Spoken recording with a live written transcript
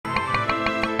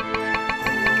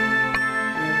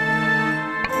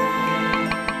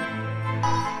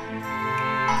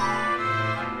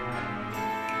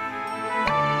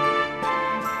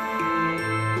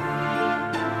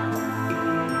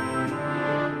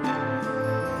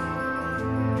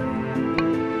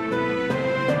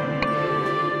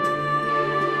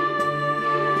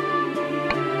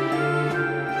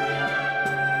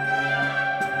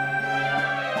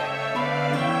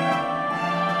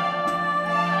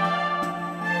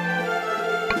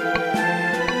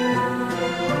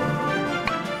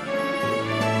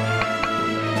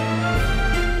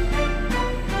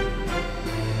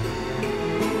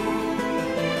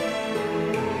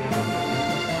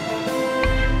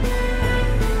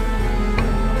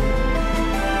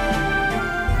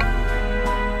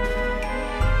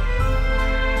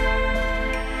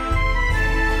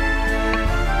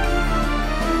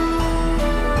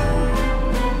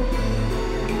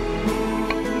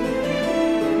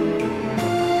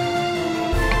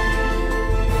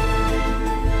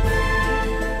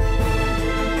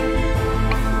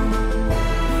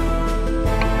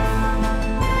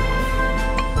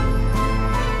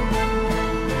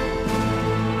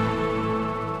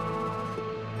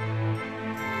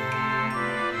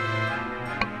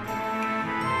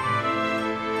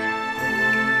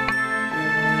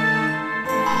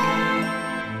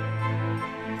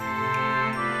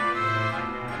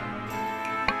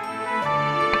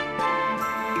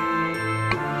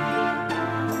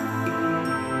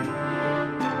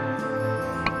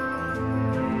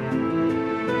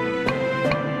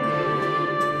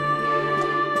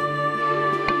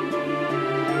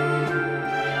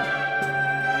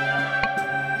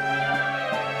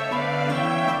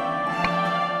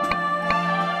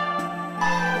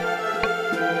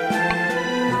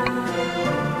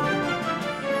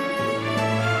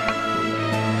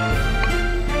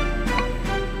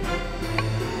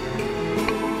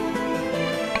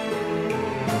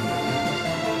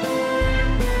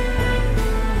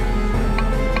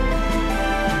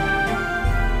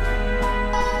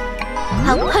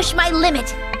push my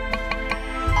limit.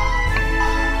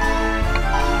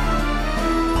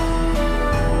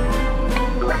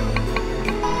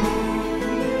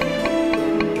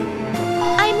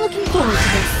 I'm looking forward to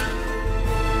this.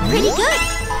 Pretty good.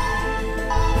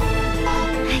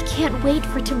 I can't wait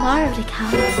for tomorrow to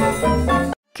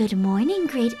come. Good morning,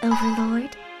 Great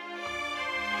Overlord.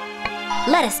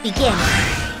 Let us begin.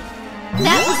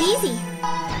 That was easy.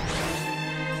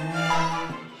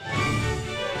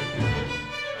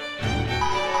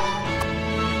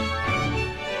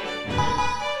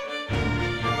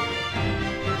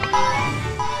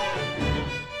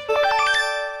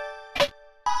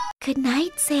 Good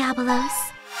night,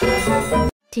 Seabolos.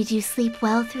 Did you sleep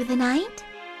well through the night?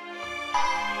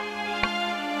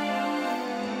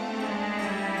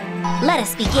 Let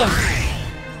us begin.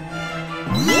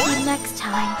 Maybe next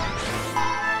time.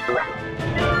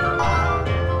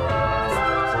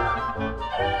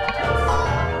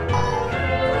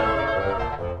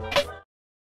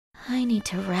 I need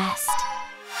to rest.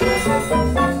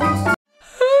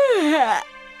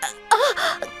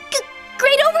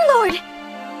 Great Overlord!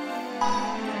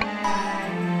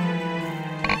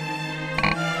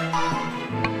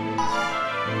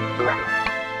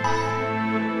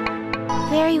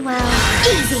 Very well.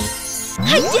 Easy!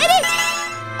 I did it!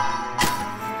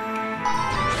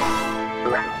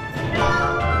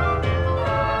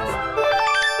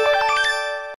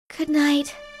 Good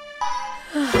night.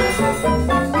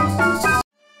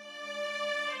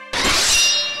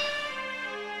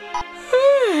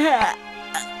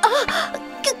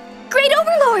 Great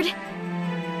Overlord!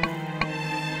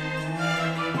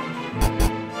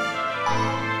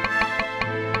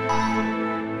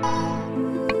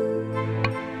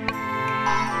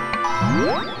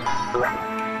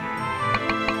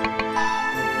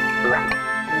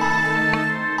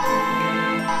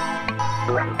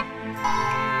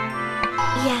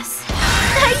 Yes.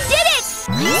 I did it!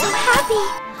 I'm so happy.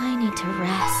 I need to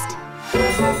rest.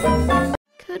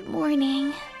 Good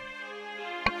morning.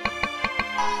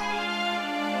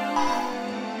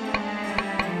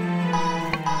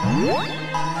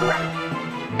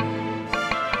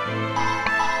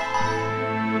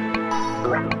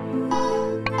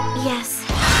 Yes.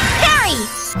 Harry!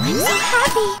 I'm so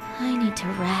happy. I need to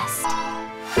rest.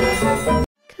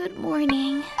 Good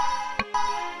morning.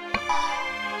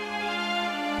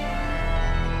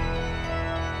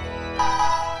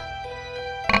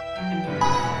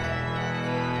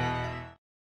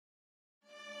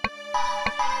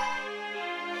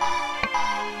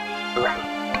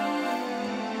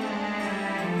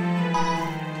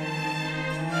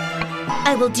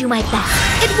 I will do my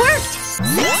best. It worked!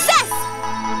 Success!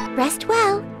 Rest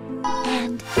well.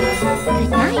 And good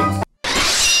night.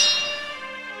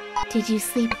 Did you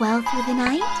sleep well through the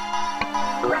night?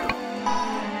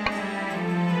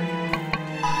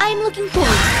 I'm looking forward.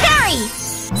 Harry!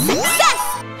 Success!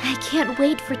 I can't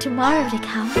wait for tomorrow to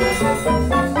come.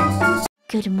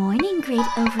 Good morning, Great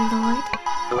Overlord.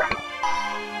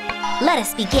 Let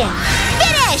us begin.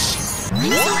 Finish!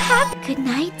 I'm so happy. Good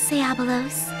night,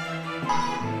 Seabolos.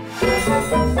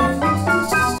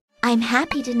 I'm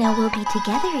happy to know we'll be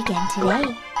together again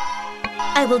today.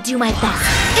 I will do my best.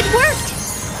 It worked!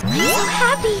 I'm so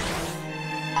happy.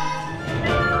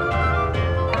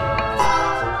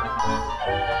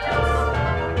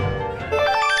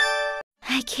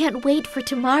 I can't wait for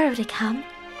tomorrow to come.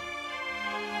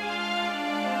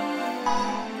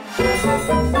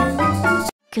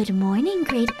 Good morning,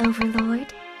 Great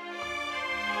Overlord.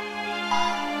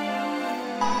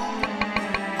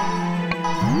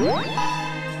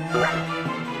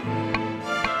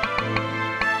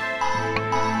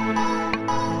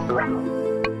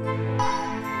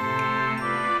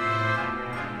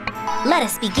 Let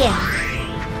us begin.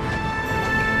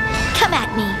 Come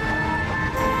at me.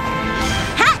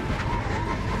 Ha!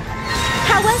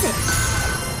 How was it?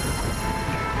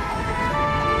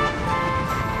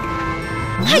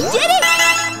 I did it!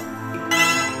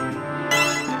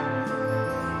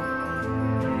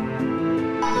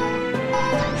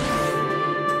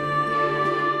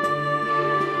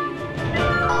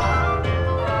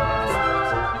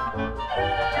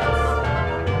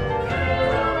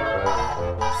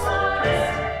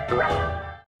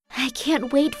 I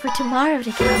can't wait for tomorrow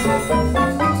to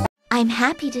come. I'm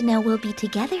happy to know we'll be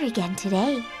together again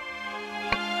today.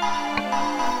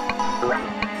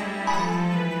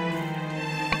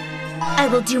 I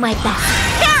will do my best.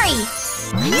 Harry!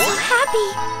 I'm so happy.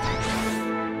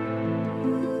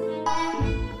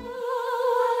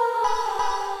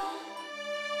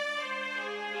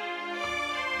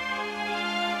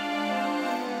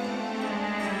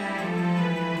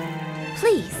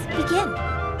 Please, begin.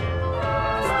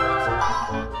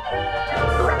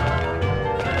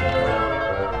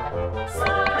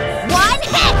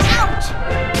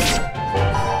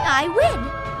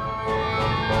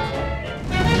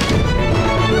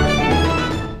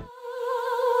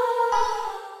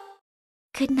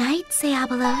 night,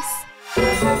 Seabalos.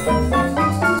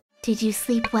 Did you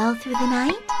sleep well through the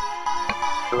night?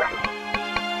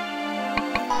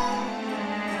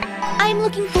 I'm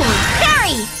looking forward.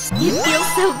 Harry! You feel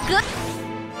so good.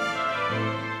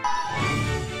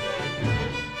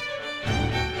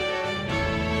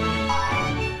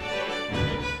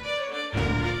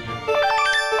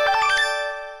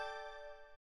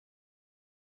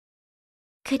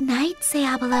 Good night,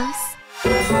 Seabalos.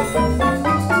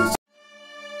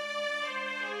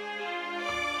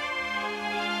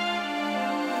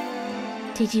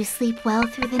 Did you sleep well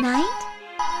through the night?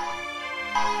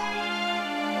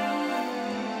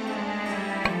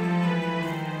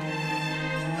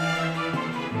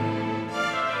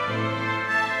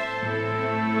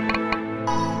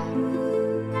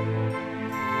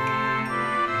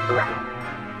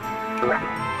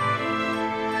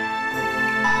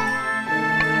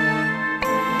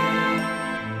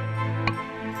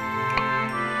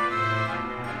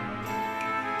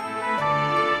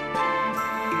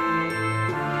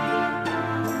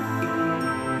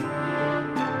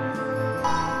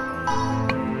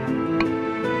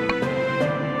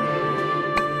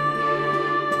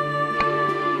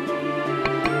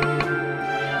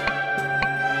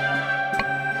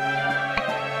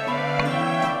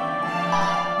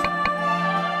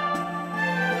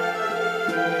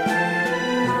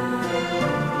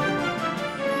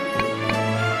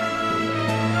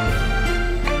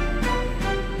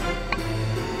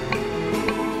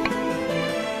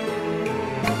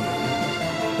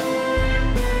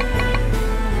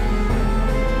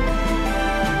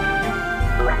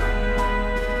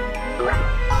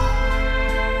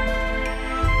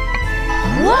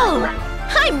 Whoa!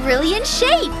 I'm really in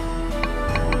shape!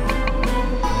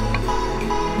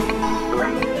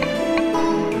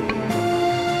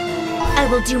 I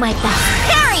will do my best.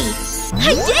 Harry!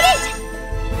 I did it!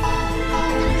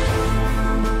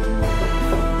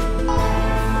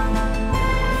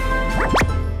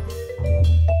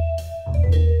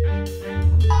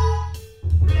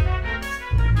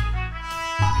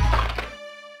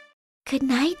 Good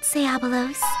night,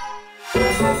 Seabalos.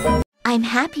 I'm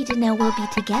happy to know we'll be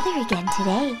together again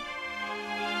today.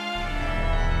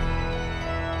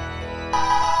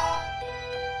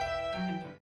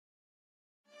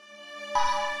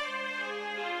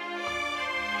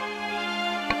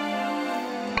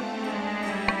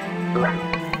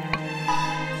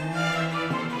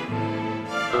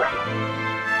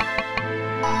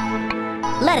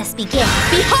 Let us begin.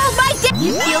 Behold my day!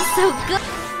 You feel so good!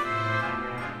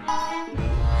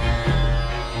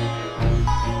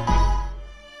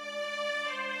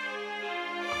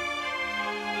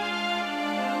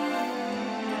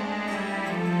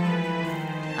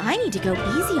 I need to go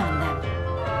easy on them.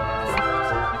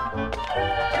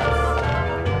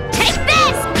 Take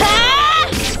this!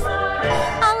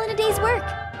 Ah! All in a day's work.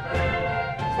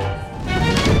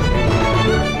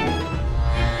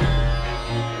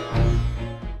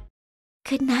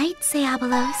 Good night,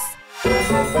 Seabalos.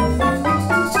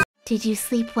 Did you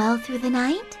sleep well through the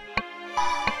night?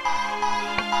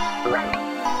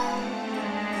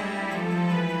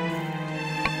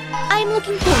 I'm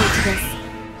looking forward to this.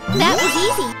 That was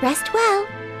easy. Rest well.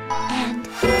 And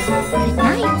good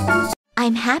night.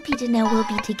 I'm happy to know we'll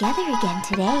be together again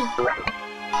today.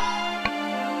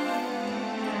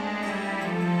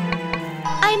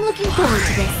 I'm looking forward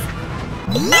to this.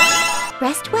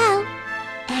 Rest well.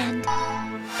 And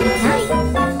good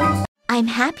night. I'm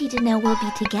happy to know we'll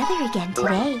be together again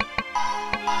today.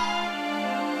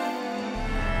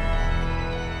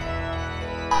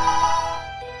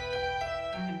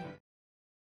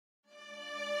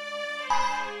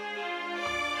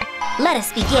 Let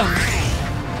us begin.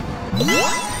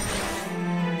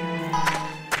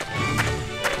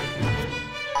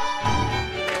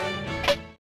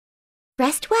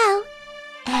 Rest well.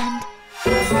 And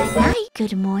good night.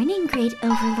 Good morning, Great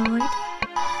Overlord.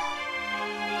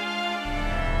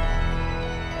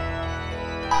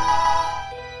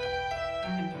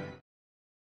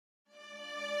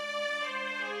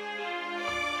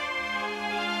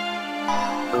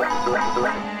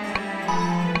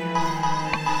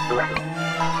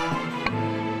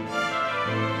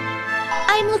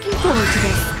 I'm looking forward to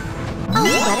this. I'll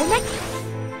do better next.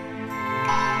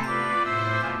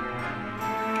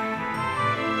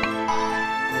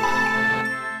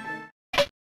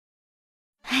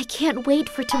 I can't wait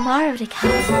for tomorrow to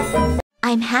come.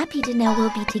 I'm happy to know we'll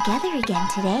be together again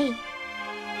today.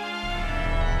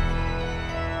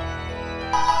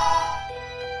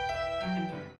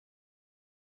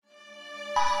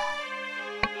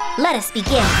 Let us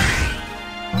begin.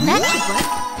 That should work.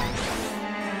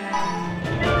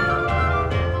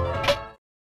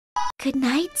 Good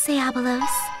night, Seabolos.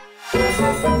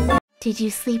 Did you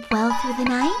sleep well through the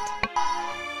night?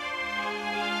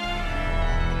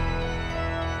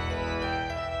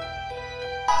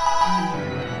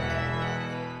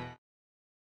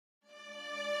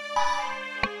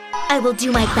 I will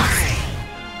do my best.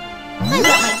 I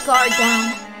let my guard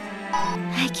down.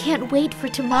 I can't wait for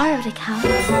tomorrow to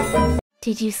come.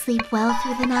 Did you sleep well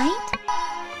through the night?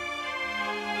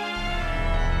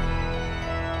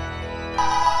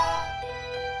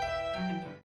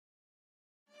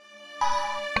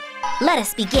 Let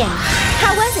us begin.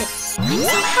 How was it? I'm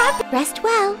so happy. Rest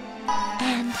well.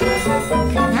 And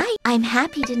good night. I'm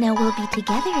happy to know we'll be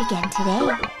together again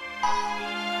today.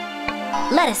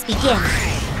 Let us begin.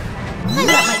 I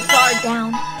let my guard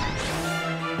down.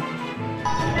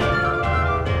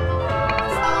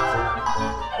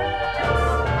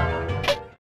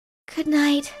 Good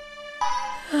night.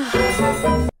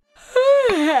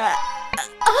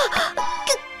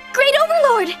 Great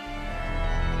Overlord!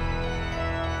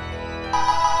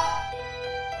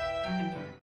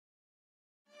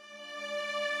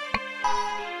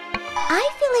 I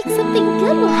feel like something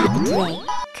good will happen today.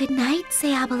 Good night,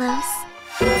 Seabolos.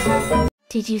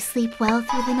 Did you sleep well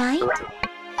through the night?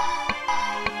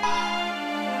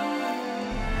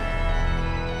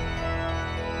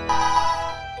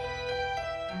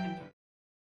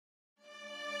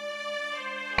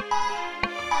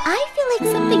 I feel like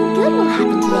something good will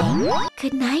happen today.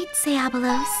 Good night,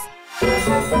 Seabolos.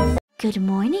 Good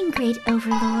morning, Great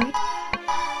Overlord.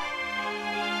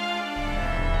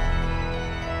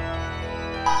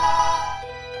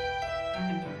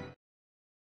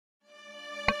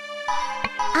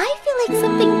 I feel like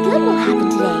something good will happen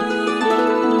today.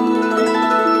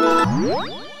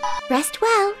 Rest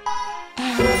well.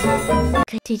 And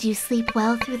did you sleep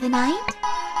well through the night?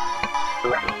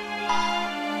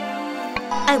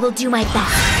 I will do my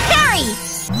best. Harry!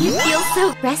 You feel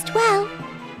so... Rest well.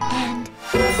 And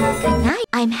good night.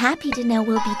 I'm happy to know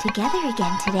we'll be together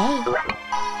again today.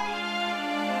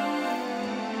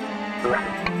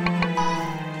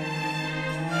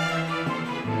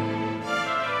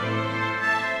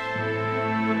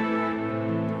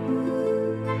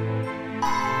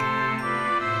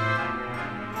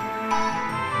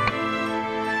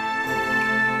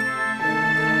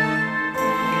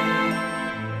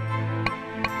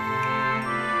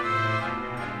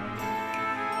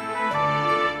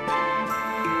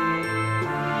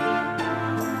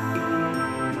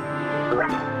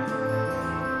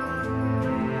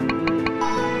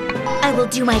 I will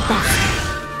do my best.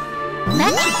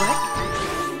 That should work.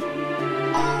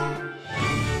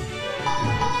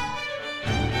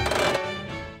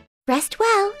 Rest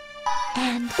well.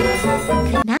 And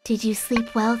good night. Did you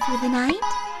sleep well through the night?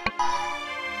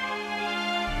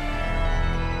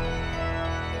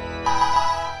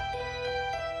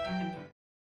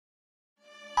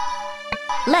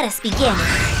 Let us begin.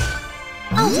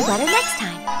 I'll do better next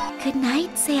time. Good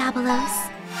night, Seabolos.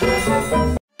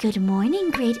 Good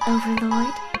morning, Great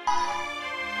Overlord.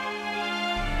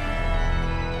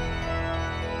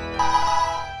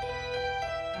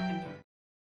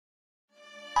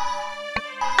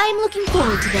 I'm looking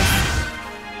forward to this.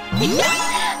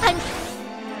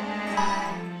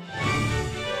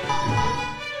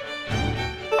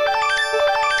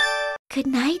 Good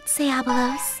night,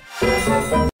 Seabolos.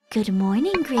 Good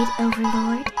morning, Great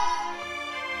Overlord.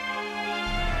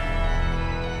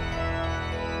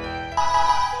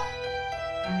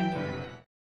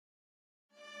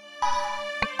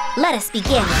 Let us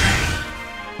begin.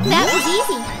 That was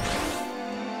easy.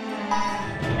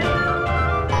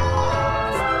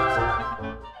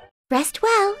 Rest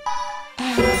well.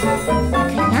 And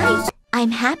good night.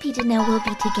 I'm happy to know we'll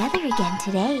be together again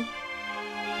today.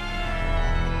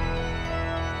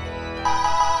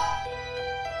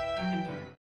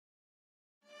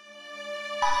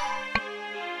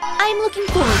 I'm looking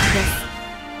forward to this.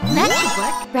 That should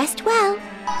work. Rest well.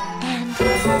 And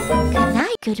good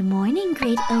night. Good morning,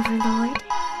 Great Overlord.